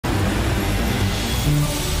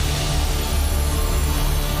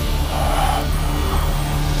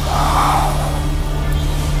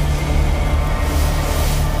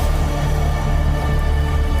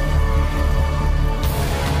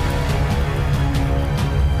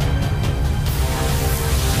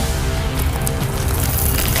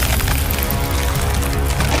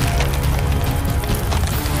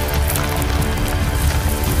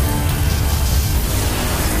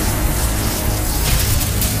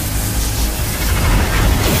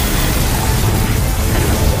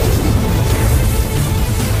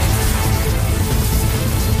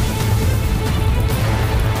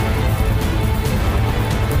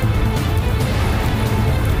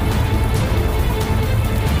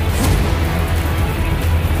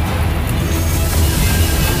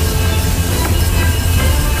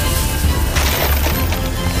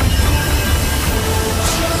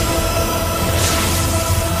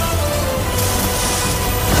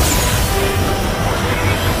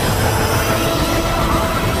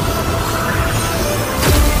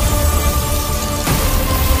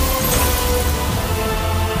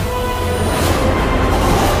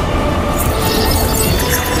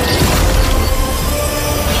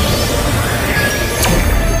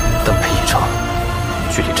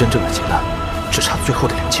真正的劫难只差最后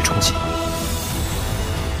的2记冲击。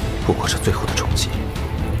不过这最后的冲击，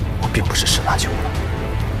我并不是十拿9稳。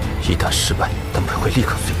一旦失败，丹胚会立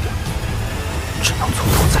刻碎掉，只能从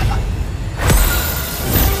头再来。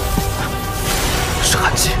是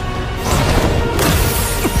寒气。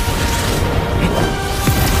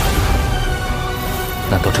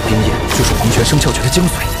难道这冰焰就是黄泉生窍诀的精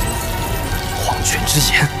髓？黄泉之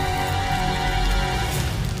炎。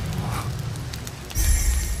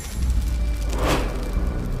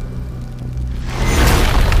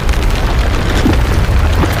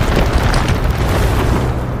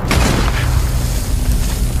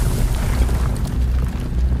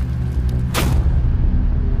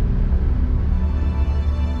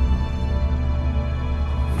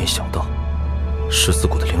没想到14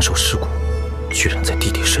股的灵兽尸骨居然在地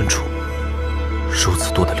底深处，如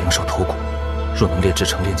此多的灵兽头骨，若能炼制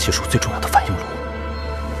成炼气术最重要的反应炉，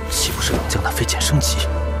岂不是能将它飞剑升级？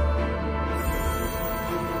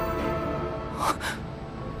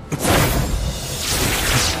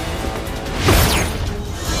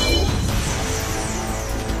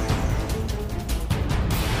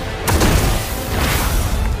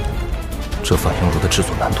这反应炉的制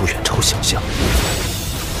作难度远超想象。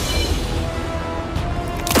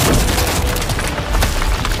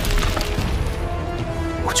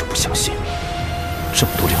我就不相信，这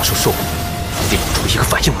么多灵兽兽骨炼不出一个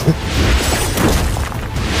反应炉。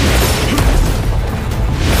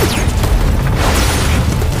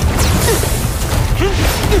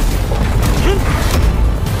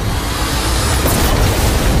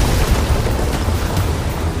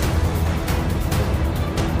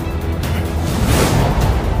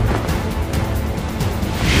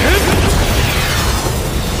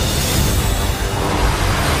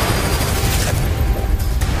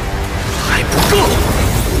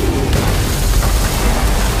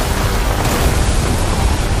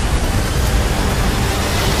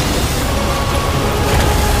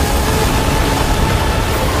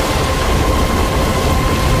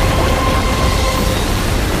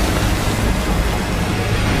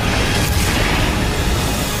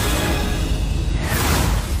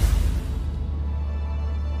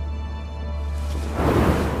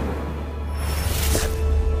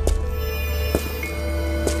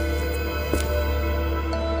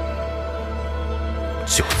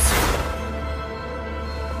就此，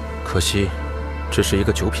可惜，这是一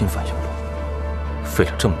个9品反应炉，费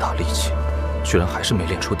了这么大力气，居然还是没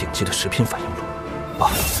炼出顶级的10品反应炉。罢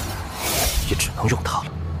了，也只能用它了。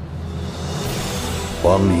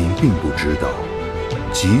王林并不知道，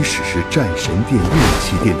即使是战神殿炼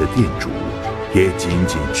器店的店主，也仅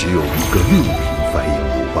仅只有一个6品反应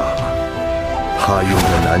炉罢了。他用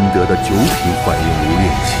着难得的9品反应炉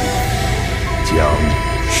炼器，将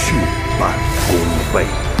事半功倍。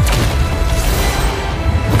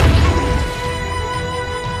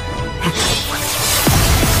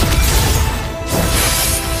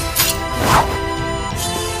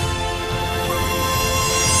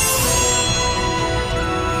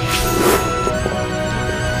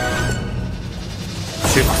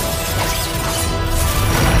去吧。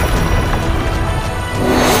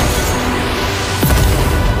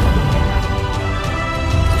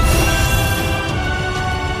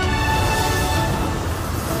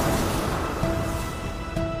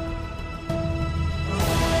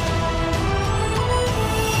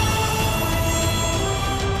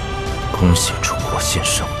恭喜重获新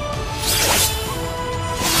生。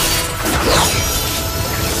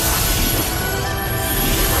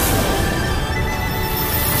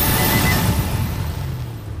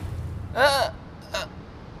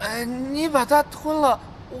你把它吞了，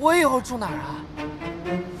我以后住哪儿啊？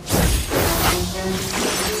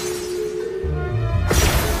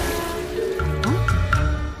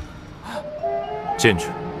进去。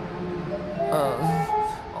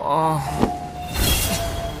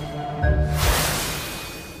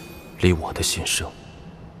离我的新生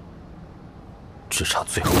只差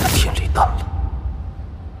最后的天离丹了。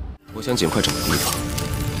我想尽快找个地方，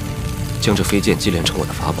将这飞剑祭炼成我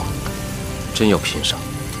的法宝。真要拼上，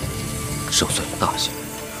胜算有大些。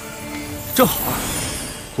正好啊，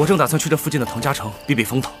我正打算去这附近的滕家城避避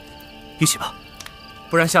风头，一起吧。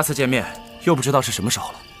不然下次见面又不知道是什么时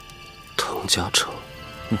候了。滕家城，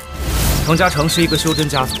滕家城是一个修真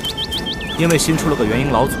家族，因为新出了个元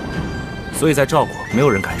婴老祖，所以在赵国没有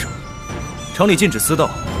人敢惹。城里禁止私斗，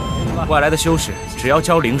外来的修士只要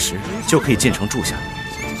交灵石就可以进城住下。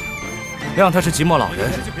谅他是寂寞老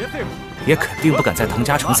人，也肯定不敢在滕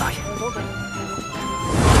家城撒野。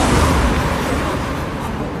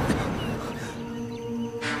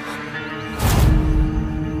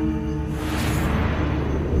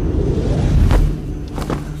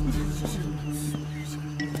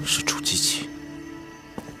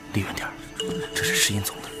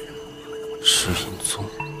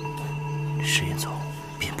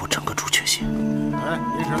些，哎，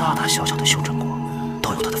饮食大呢？大小小的修真国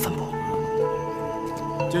都有它的分布。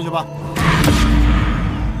进去吧。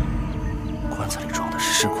棺材里装的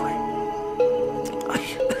是尸傀，哎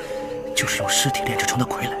呀，就是用尸体炼制成的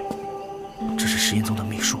傀儡。这是石印宗的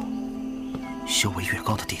秘术，修为越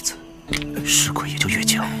高的弟子，尸傀也就越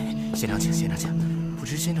强。仙长请，仙长请。不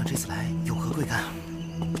知仙长这次来有何贵干？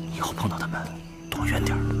以后碰到他们，躲远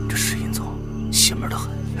点。这石印宗邪门的很。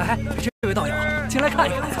哎，这位道友，进来看一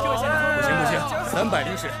看。不行不行，300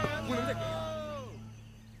灵石不能再。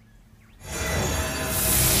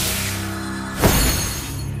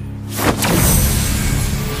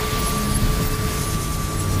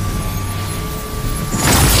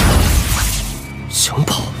想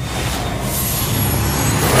跑？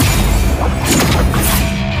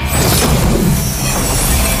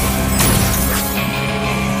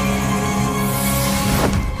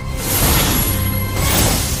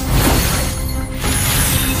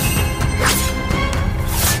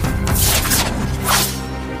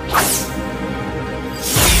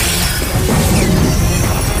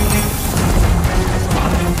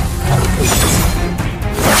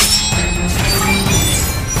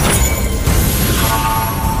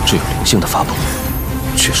这有灵性的法宝，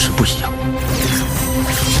确实不一样。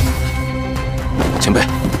前辈，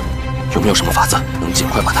有没有什么法子能尽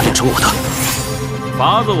快把它练成我的？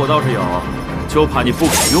法子我倒是有，就怕你不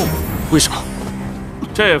肯用。为什么？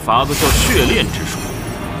这法子叫血炼之术，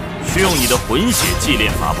需用你的魂血祭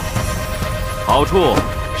炼法宝。好处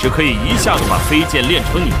是可以一下子把飞剑炼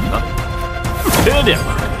成你的，缺点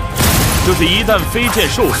嘛，就是一旦飞剑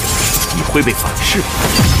受损，你会被反噬。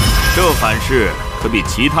这反噬可比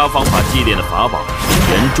其他方法祭炼的法宝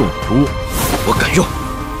严重得多。我敢用，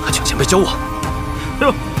还请前辈教我。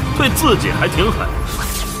哟，对自己还挺狠。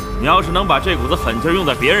你要是能把这股子狠劲用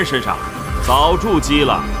在别人身上，早筑基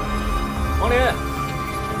了。王林，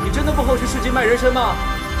你真的不后市市集卖人参吗？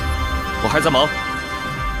我还在忙，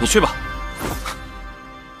你去吧。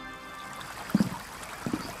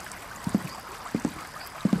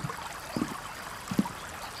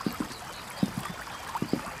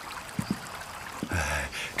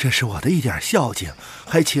这是我的一点孝敬，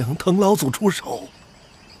还请滕老祖出手。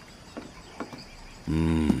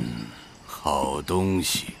好东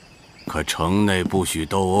西，可城内不许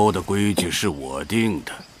斗殴的规矩是我定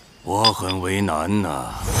的，我很为难呐。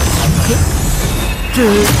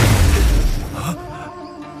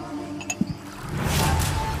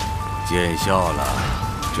见笑了，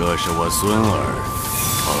这是我孙儿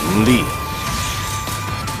滕丽。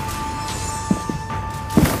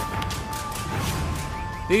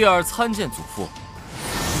丽儿参见祖父。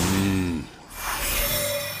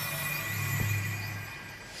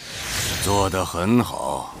做得很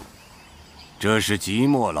好，这是即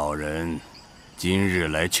墨老人今日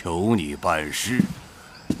来求你办事。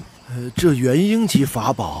这元婴级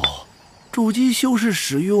法宝，筑基修士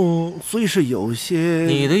使用虽是有些……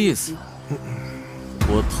你的意思，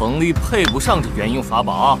我滕丽配不上这元婴法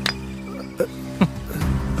宝？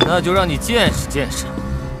那就让你见识见识。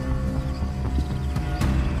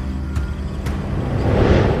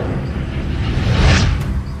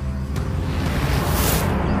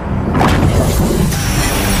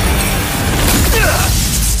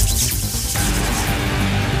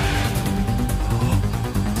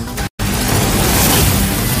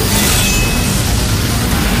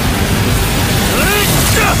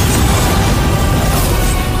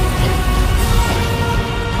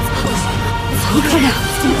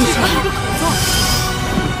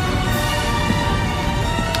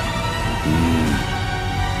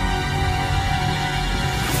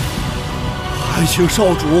还请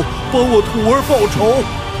少主帮我徒儿报仇。